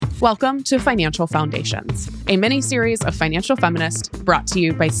Welcome to Financial Foundations, a mini-series of Financial Feminist brought to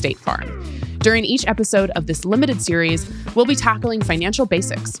you by State Farm. During each episode of this limited series, we'll be tackling financial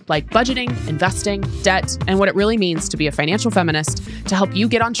basics like budgeting, investing, debt, and what it really means to be a financial feminist to help you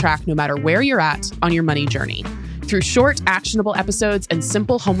get on track no matter where you're at on your money journey. Through short, actionable episodes and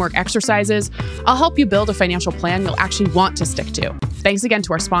simple homework exercises, I'll help you build a financial plan you'll actually want to stick to. Thanks again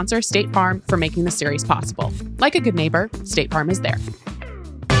to our sponsor, State Farm, for making this series possible. Like a good neighbor, State Farm is there.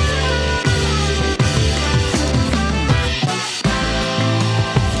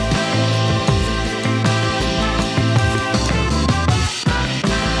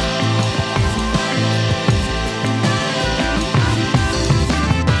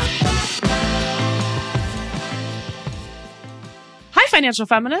 Financial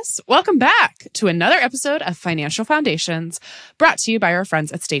Feminists, welcome back to another episode of Financial Foundations, brought to you by our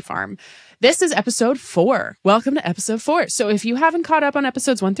friends at State Farm. This is episode 4. Welcome to episode 4. So if you haven't caught up on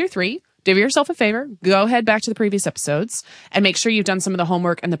episodes 1 through 3, do yourself a favor, go ahead back to the previous episodes and make sure you've done some of the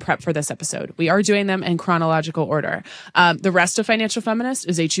homework and the prep for this episode. We are doing them in chronological order. The rest of Financial Feminist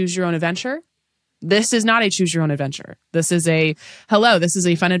is a choose your own adventure. This is not a choose your own adventure. This is a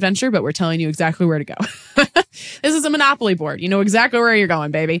fun adventure, but we're telling you exactly where to go. This is a Monopoly board. You know exactly where you're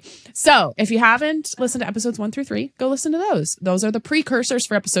going, baby. So if you haven't listened to episodes 1 through 3, go listen to those. Those are the precursors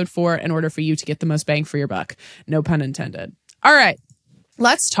for episode 4 in order for you to get the most bang for your buck. No pun intended. All right,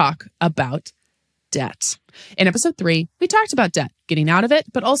 let's talk about debt. In episode 3, we talked about debt, getting out of it,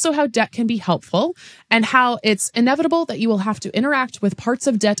 but also how debt can be helpful and how it's inevitable that you will have to interact with parts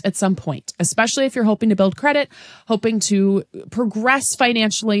of debt at some point, especially if you're hoping to build credit, hoping to progress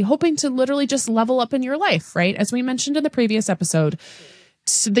financially, hoping to literally just level up in your life, right? As we mentioned in the previous episode,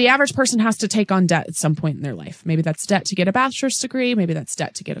 the average person has to take on debt at some point in their life. Maybe that's debt to get a bachelor's degree. Maybe that's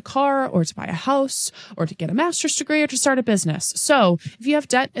debt to get a car or to buy a house or to get a master's degree or to start a business. So if you have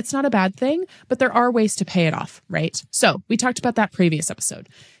debt, it's not a bad thing, but there are ways to pay it off, right? So we talked about that previous episode.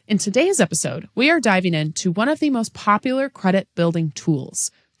 In today's episode, we are diving into one of the most popular credit building tools,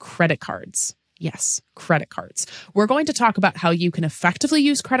 credit cards. Yes, credit cards. We're going to talk about how you can effectively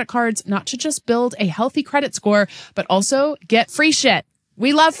use credit cards, not to just build a healthy credit score, but also get free shit.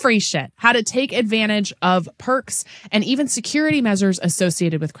 We love free shit. How to take advantage of perks and even security measures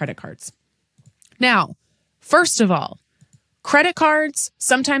associated with credit cards. Now, first of all, credit cards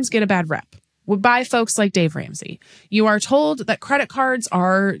sometimes get a bad rep by folks like Dave Ramsey. You are told that credit cards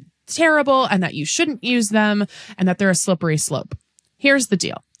are terrible and that you shouldn't use them and that they're a slippery slope. Here's the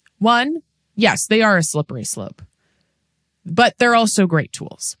deal. 1, yes, they are a slippery slope, but they're also great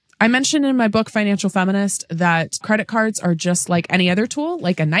tools. I mentioned in my book, Financial Feminist, that credit cards are just like any other tool,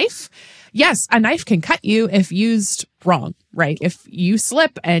 like a knife. Yes, a knife can cut you if used wrong, right? If you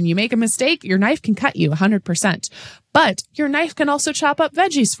slip and you make a mistake, your knife can cut you 100%. But your knife can also chop up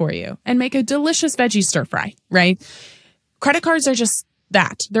veggies for you and make a delicious veggie stir fry, right? Credit cards are just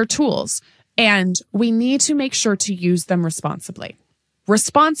that. They're tools. And we need to make sure to use them responsibly.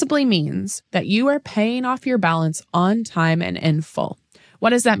 Responsibly means that you are paying off your balance on time and in full. What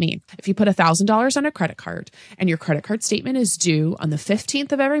does that mean? If you put $1,000 on a credit card and your credit card statement is due on the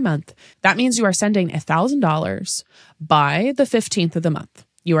 15th of every month, that means you are sending $1,000 by the 15th of the month.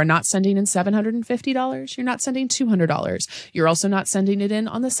 You are not sending in $750. You're not sending $200. You're also not sending it in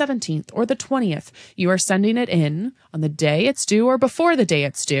on the 17th or the 20th. You are sending it in on the day it's due or before the day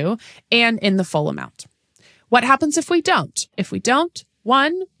it's due and in the full amount. What happens if we don't? If we don't,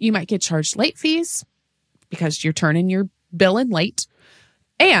 1, you might get charged late fees because you're turning your bill in late.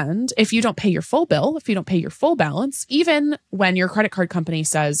 And if you don't pay your full bill, if you don't pay your full balance, even when your credit card company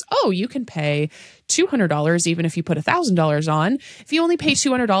says, oh, you can pay $200 even if you put $1,000 on, if you only pay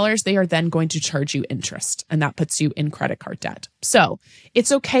 $200, they are then going to charge you interest. And that puts you in credit card debt. So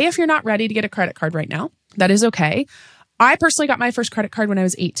it's okay if you're not ready to get a credit card right now. That is okay. I personally got my first credit card when I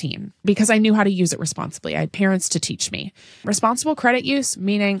was 18 because I knew how to use it responsibly. I had parents to teach me. Responsible credit use,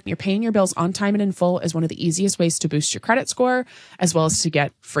 meaning you're paying your bills on time and in full, is one of the easiest ways to boost your credit score, as well as to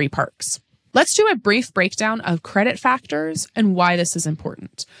get free perks. Let's do a brief breakdown of credit factors and why this is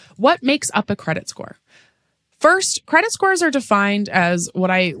important. What makes up a credit score? First, credit scores are defined as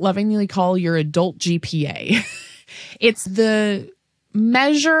what I lovingly call your adult GPA. It's the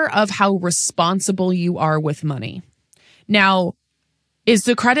measure of how responsible you are with money. Now, is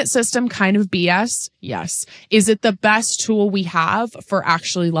the credit system kind of BS? Yes. Is it the best tool we have for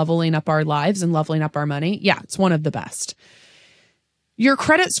actually leveling up our lives and leveling up our money? Yeah, it's one of the best. Your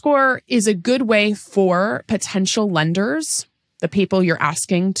credit score is a good way for potential lenders, the people you're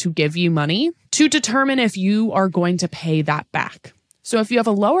asking to give you money, to determine if you are going to pay that back. So if you have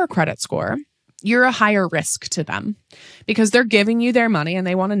a lower credit score, you're a higher risk to them because they're giving you their money and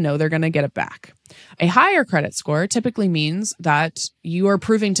they want to know they're going to get it back. A higher credit score typically means that you are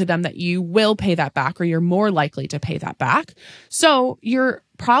proving to them that you will pay that back or you're more likely to pay that back. So you're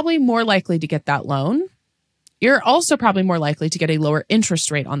probably more likely to get that loan. You're also probably more likely to get a lower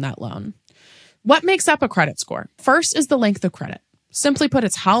interest rate on that loan. What makes up a credit score? First is the length of credit. Simply put,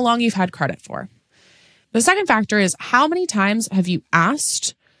 it's how long you've had credit for. The second factor is how many times have you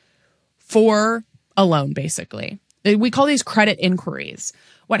asked for a loan, basically. We call these credit inquiries.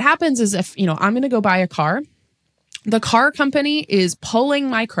 What happens is if, I'm going to go buy a car, the car company is pulling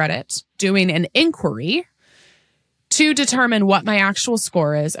my credit, doing an inquiry to determine what my actual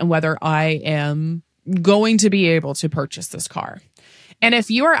score is and whether I am going to be able to purchase this car. And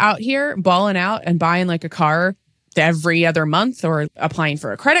if you are out here balling out and buying like a car every other month or applying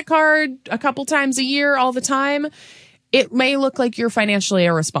for a credit card a couple times a year all the time, it may look like you're financially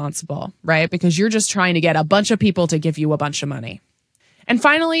irresponsible, right? Because you're just trying to get a bunch of people to give you a bunch of money. And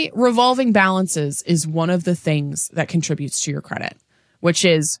finally, revolving balances is one of the things that contributes to your credit, which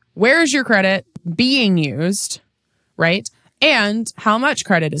is where is your credit being used, right? And how much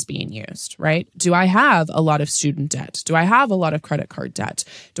credit is being used, right? Do I have a lot of student debt? Do I have a lot of credit card debt?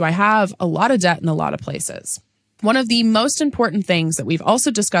 Do I have a lot of debt in a lot of places? One of the most important things that we've also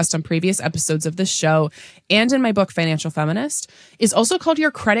discussed on previous episodes of this show and in my book, Financial Feminist, is also called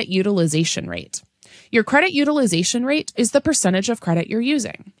your credit utilization rate. Your credit utilization rate is the percentage of credit you're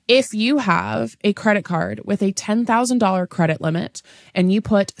using. If you have a credit card with a $10,000 credit limit and you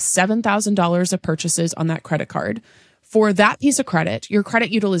put $7,000 of purchases on that credit card, for that piece of credit, your credit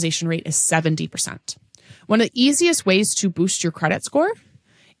utilization rate is 70%. One of the easiest ways to boost your credit score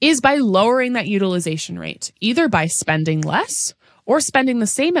is by lowering that utilization rate, either by spending less or spending the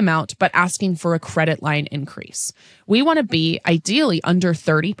same amount, but asking for a credit line increase. We want to be ideally under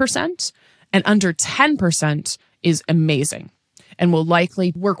 30%, and under 10% is amazing and will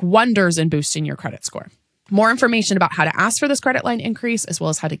likely work wonders in boosting your credit score. More information about how to ask for this credit line increase, as well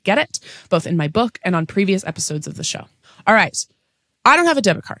as how to get it, both in my book and on previous episodes of the show. All right. I don't have a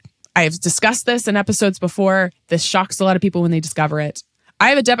debit card. I've discussed this in episodes before. This shocks a lot of people when they discover it. I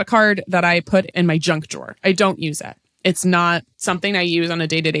have a debit card that I put in my junk drawer. I don't use it. It's not something I use on a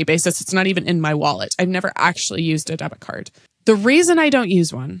day-to-day basis. It's not even in my wallet. I've never actually used a debit card. The reason I don't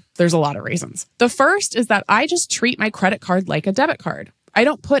use one, there's a lot of reasons. The first is that I just treat my credit card like a debit card. I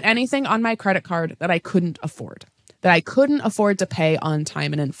don't put anything on my credit card that I couldn't afford to pay on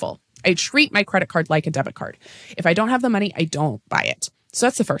time and in full. I treat my credit card like a debit card. If I don't have the money, I don't buy it. So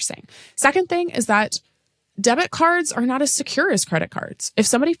that's the first thing. Second thing is that debit cards are not as secure as credit cards. If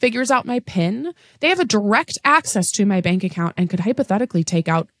somebody figures out my PIN, they have a direct access to my bank account and could hypothetically take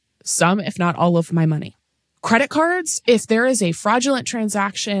out some, if not all of my money. Credit cards, if there is a fraudulent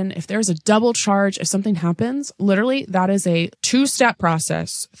transaction, if there's a double charge, if something happens, literally that is a two-step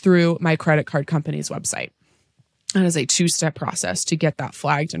process through my credit card company's website. That is a two-step process to get that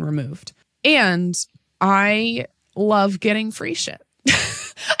flagged and removed. And I love getting free shit.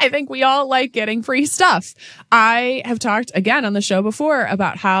 I think we all like getting free stuff. I have talked again on the show before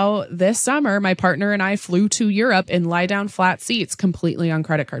about how this summer, my partner and I flew to Europe in lie-down flat seats completely on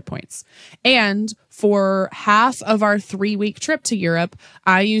credit card points. And for half of our 3-week trip to Europe,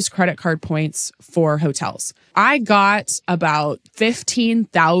 I used credit card points for hotels. I got about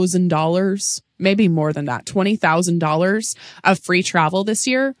 $15,000, maybe more than that, $20,000 of free travel this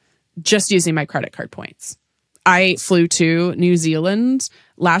year, just using my credit card points. I flew to New Zealand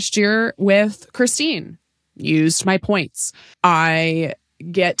last year with Christine, used my points. I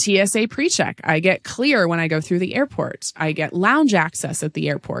get TSA PreCheck. I get Clear when I go through the airport. I get lounge access at the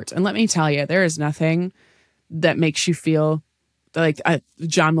airport. And let me tell you, there is nothing that makes you feel like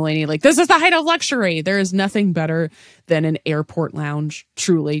John Mulaney, like this is the height of luxury. There is nothing better than an airport lounge,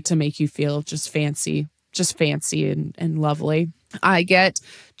 truly, to make you feel just fancy and lovely. I get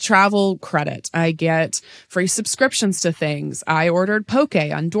travel credit. I get free subscriptions to things. I ordered poke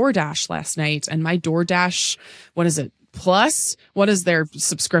on DoorDash last night, and my DoorDash, what is it? Plus, what is their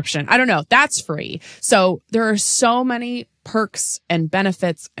subscription? I don't know. That's free. So there are so many perks and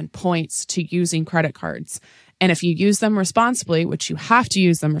benefits and points to using credit cards. And if you use them responsibly, which you have to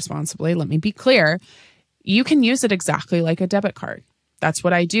use them responsibly, let me be clear, you can use it exactly like a debit card. That's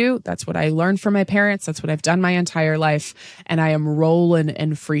what I do. That's what I learned from my parents. That's what I've done my entire life. And I am rolling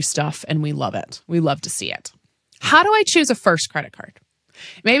in free stuff, and we love it. We love to see it. How do I choose a first credit card?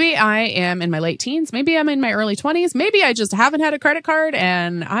 Maybe I am in my late teens. Maybe I'm in my early 20s. Maybe I just haven't had a credit card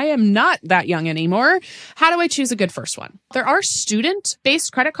and I am not that young anymore. How do I choose a good first one? There are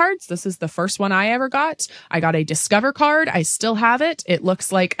student-based credit cards. This is the first one I ever got. I got a Discover card. I still have it. It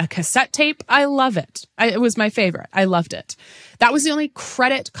looks like a cassette tape. I love it. It was my favorite. I loved it. That was the only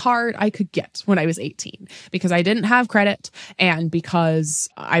credit card I could get when I was 18 because I didn't have credit and because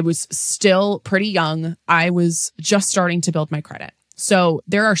I was still pretty young. I was just starting to build my credit. So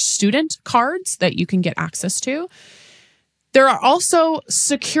there are student cards that you can get access to. There are also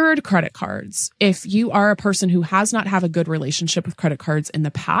secured credit cards. If you are a person who has not had a good relationship with credit cards in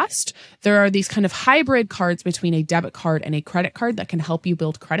the past, there are these kind of hybrid cards between a debit card and a credit card that can help you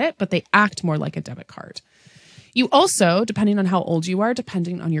build credit, but they act more like a debit card. You also, depending on how old you are,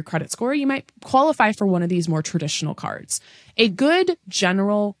 depending on your credit score, you might qualify for one of these more traditional cards. A good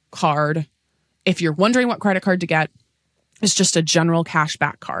general card, if you're wondering what credit card to get, is just a general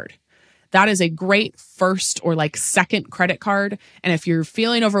cashback card. That is a great first or second credit card. And if you're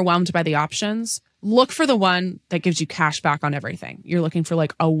feeling overwhelmed by the options, look for the one that gives you cash back on everything. You're looking for a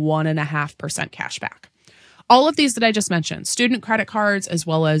 1.5% cash back. All of these that I just mentioned, student credit cards, as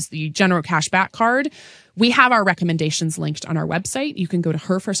well as the general cashback card, we have our recommendations linked on our website. You can go to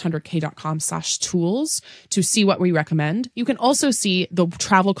herfirst100k.com/tools to see what we recommend. You can also see the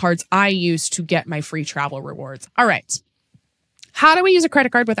travel cards I use to get my free travel rewards. All right. How do we use a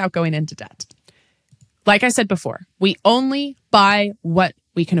credit card without going into debt? Like I said before, we only buy what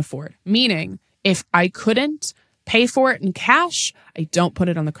we can afford. Meaning, if I couldn't pay for it in cash, I don't put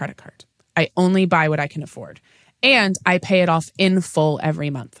it on the credit card. I only buy what I can afford. And I pay it off in full every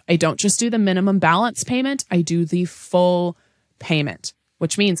month. I don't just do the minimum balance payment. I do the full payment,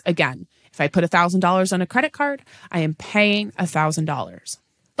 which means, again, if I put $1,000 on a credit card, I am paying $1,000.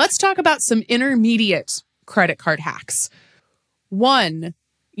 Let's talk about some intermediate credit card hacks. One,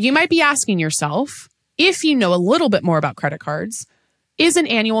 you might be asking yourself, if you know a little bit more about credit cards, is an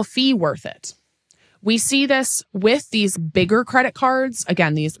annual fee worth it? We see this with these bigger credit cards.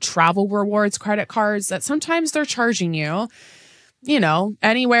 Again, these travel rewards credit cards that sometimes they're charging you,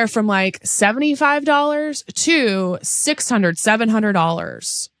 anywhere from $75 to $600,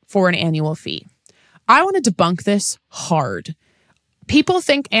 $700 for an annual fee. I want to debunk this hard. People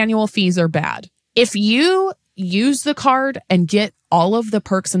think annual fees are bad. If you use the card and get all of the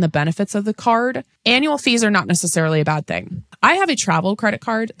perks and the benefits of the card, annual fees are not necessarily a bad thing. I have a travel credit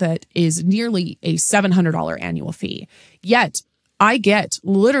card that is nearly a $700 annual fee, yet I get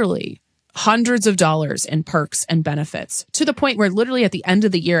literally hundreds of dollars in perks and benefits to the point where literally at the end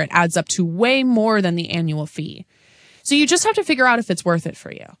of the year, it adds up to way more than the annual fee. So you just have to figure out if it's worth it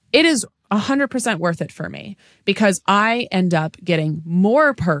for you. It is 100% worth it for me because I end up getting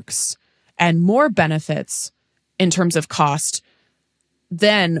more perks and more benefits in terms of cost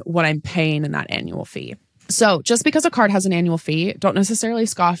than what I'm paying in that annual fee. So just because a card has an annual fee, don't necessarily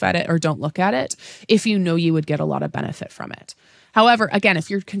scoff at it or don't look at it if you know you would get a lot of benefit from it. However, again, if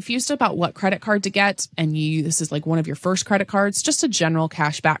you're confused about what credit card to get and this is one of your first credit cards, just a general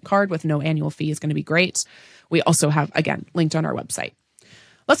cashback card with no annual fee is going to be great. We also have, again, linked on our website.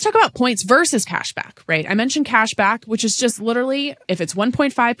 Let's talk about points versus cashback, right? I mentioned cashback, which is just literally, if it's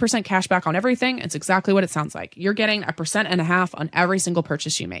 1.5% cashback on everything, it's exactly what it sounds like. You're getting 1.5% on every single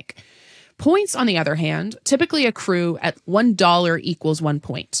purchase you make. Points, on the other hand, typically accrue at $1 equals 1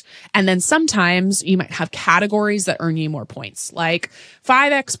 point. And then sometimes you might have categories that earn you more points, like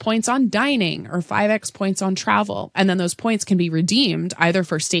 5x points on dining or 5x points on travel. And then those points can be redeemed either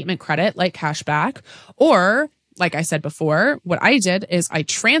for statement credit, like cashback, or like I said before, what I did is I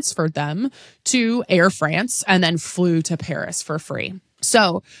transferred them to Air France and then flew to Paris for free.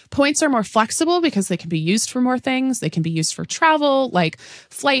 So points are more flexible because they can be used for more things. They can be used for travel, like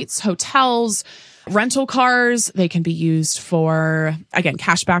flights, hotels, rental cars. They can be used for, again,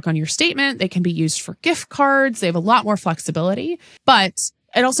 cash back on your statement. They can be used for gift cards. They have a lot more flexibility, but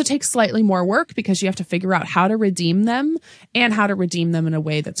it also takes slightly more work because you have to figure out how to redeem them and how to redeem them in a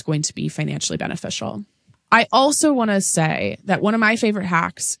way that's going to be financially beneficial. I also want to say that one of my favorite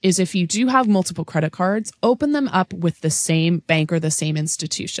hacks is if you do have multiple credit cards, open them up with the same bank or the same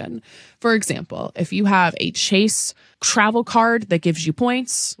institution. For example, if you have a Chase travel card that gives you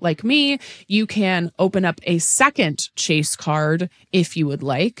points, like me, you can open up a second Chase card if you would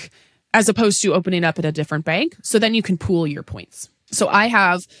like, as opposed to opening up at a different bank. So then you can pool your points. So I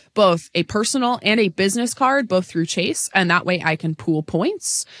have both a personal and a business card, both through Chase, and that way I can pool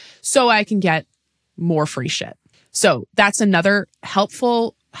points so I can get more free shit. So that's another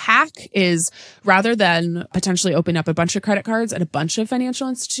helpful hack is, rather than potentially open up a bunch of credit cards at a bunch of financial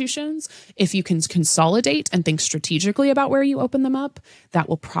institutions, if you can consolidate and think strategically about where you open them up, that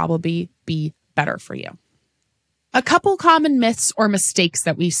will probably be better for you. A couple common myths or mistakes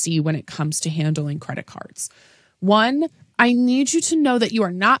that we see when it comes to handling credit cards. One, I need you to know that you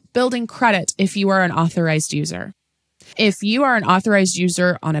are not building credit if you are an authorized user. If you are an authorized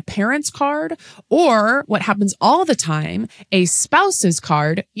user on a parent's card, or what happens all the time, a spouse's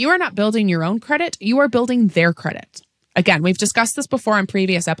card, you are not building your own credit, you are building their credit. Again, we've discussed this before in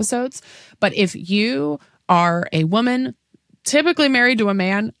previous episodes, but if you are a woman typically married to a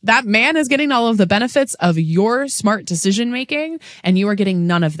man, that man is getting all of the benefits of your smart decision making, and you are getting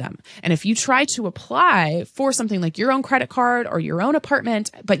none of them. And if you try to apply for something like your own credit card or your own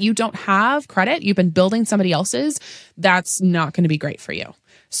apartment, but you don't have credit, you've been building somebody else's, that's not going to be great for you.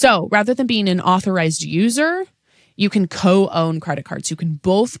 So rather than being an authorized user, you can co-own credit cards. You can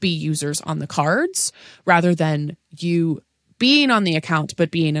both be users on the cards rather than you being on the account, but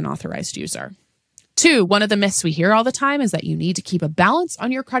being an authorized user. 2, one of the myths we hear all the time is that you need to keep a balance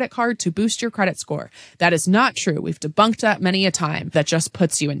on your credit card to boost your credit score. That is not true. We've debunked that many a time. That just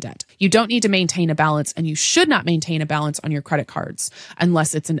puts you in debt. You don't need to maintain a balance, and you should not maintain a balance on your credit cards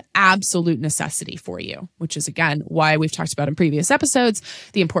unless it's an absolute necessity for you, which is, again, why we've talked about in previous episodes,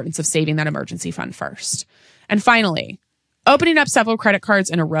 the importance of saving that emergency fund first. And finally, opening up several credit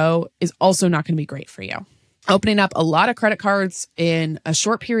cards in a row is also not going to be great for you. Opening up a lot of credit cards in a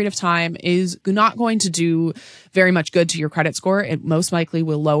short period of time is not going to do very much good to your credit score. It most likely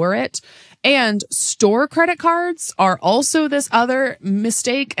will lower it. And store credit cards are also this other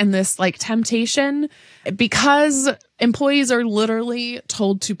mistake and this temptation, because employees are literally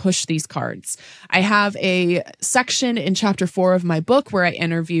told to push these cards. I have a section in chapter 4 of my book where I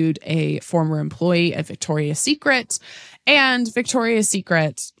interviewed a former employee at Victoria's Secret, and Victoria's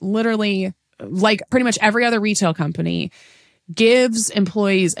Secret literally, like pretty much every other retail company, gives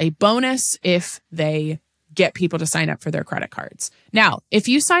employees a bonus if they get people to sign up for their credit cards. Now, if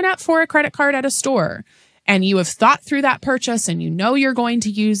you sign up for a credit card at a store and you have thought through that purchase and you know you're going to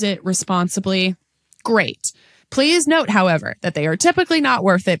use it responsibly, great. Please note, however, that they are typically not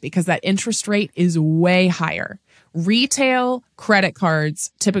worth it because that interest rate is way higher. Retail credit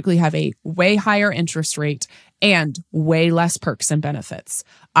cards typically have a way higher interest rate and way less perks and benefits.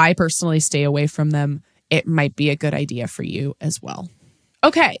 I personally stay away from them. It might be a good idea for you as well.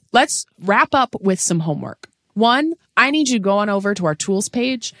 Okay, let's wrap up with some homework. 1, I need you to go on over to our tools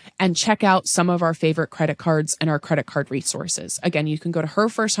page and check out some of our favorite credit cards and our credit card resources. Again, you can go to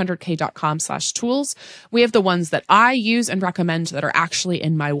herfirst100k.com/tools. We have the ones that I use and recommend that are actually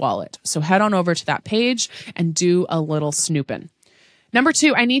in my wallet. So head on over to that page and do a little snooping. Number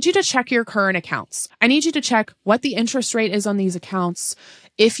 2, I need you to check your current accounts. I need you to check what the interest rate is on these accounts,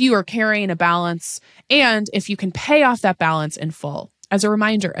 if you are carrying a balance, and if you can pay off that balance in full. As a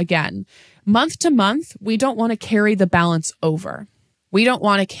reminder, again, month to month, we don't want to carry the balance over. We don't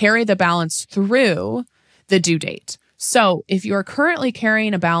want to carry the balance through the due date. So if you are currently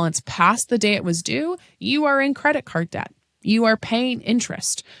carrying a balance past the day it was due, you are in credit card debt. You are paying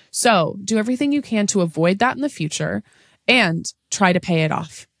interest. So do everything you can to avoid that in the future and try to pay it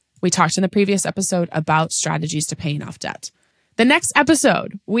off. We talked in the previous episode about strategies to paying off debt. The next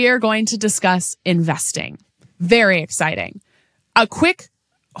episode, we are going to discuss investing. Very exciting. A quick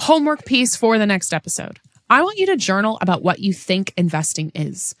homework piece for the next episode. I want you to journal about what you think investing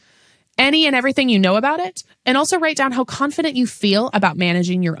is, any and everything you know about it, and also write down how confident you feel about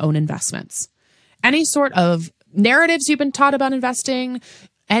managing your own investments. Any sort of narratives you've been taught about investing,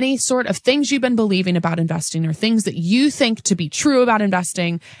 any sort of things you've been believing about investing, or things that you think to be true about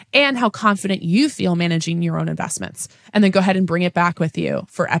investing, and how confident you feel managing your own investments. And then go ahead and bring it back with you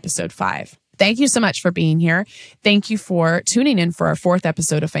for episode 5. Thank you so much for being here. Thank you for tuning in for our 4th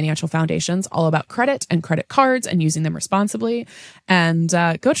episode of Financial Foundations, all about credit and credit cards and using them responsibly. And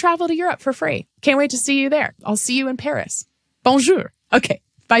go travel to Europe for free. Can't wait to see you there. I'll see you in Paris. Bonjour. Okay,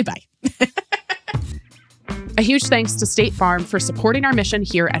 bye-bye. A huge thanks to State Farm for supporting our mission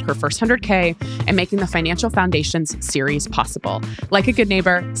here at Her First 100K and making the Financial Foundations series possible. Like a good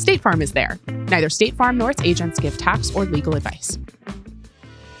neighbor, State Farm is there. Neither State Farm nor its agents give tax or legal advice.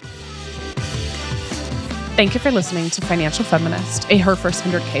 Thank you for listening to Financial Feminist, a Her First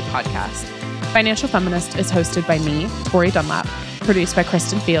 100K podcast. Financial Feminist is hosted by me, Tori Dunlap, produced by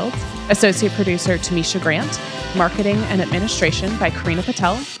Kristen Fields, associate producer Tamisha Grant, marketing and administration by Karina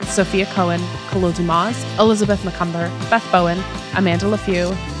Patel, Sophia Cohen, Khalil Dumas, Elizabeth McCumber, Beth Bowen, Amanda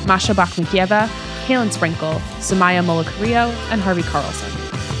LaFew, Masha Bachmankieva, Kaylin Sprinkle, Samaya Mola-Carrillo, and Harvey Carlson.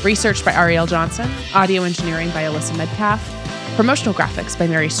 Research by Ariel Johnson, audio engineering by Alyssa Medcalf, Promotional graphics by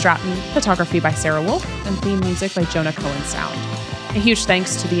Mary Stratton, photography by Sarah Wolf, and theme music by Jonah Cohen Sound. A huge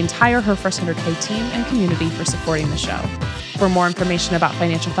thanks to the entire Her First 100K team and community for supporting the show. For more information about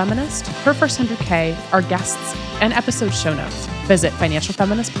Financial Feminist, Her First 100K, our guests, and episode show notes, visit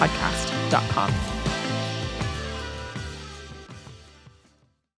financialfeministpodcast.com.